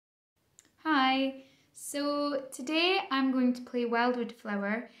Hi, so today I'm going to play Wildwood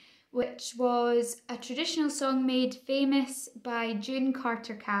Flower, which was a traditional song made famous by June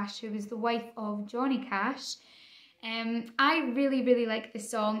Carter Cash, who was the wife of Johnny Cash. I really like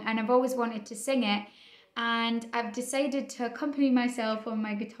this song and I've always wanted to sing it, and I've decided to accompany myself on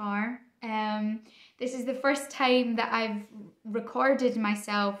my guitar. This is the first time that I've recorded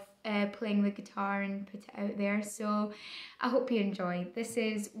myself playing the guitar and put it out there, so I hope you enjoy. This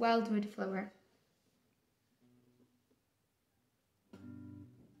is Wildwood Flower.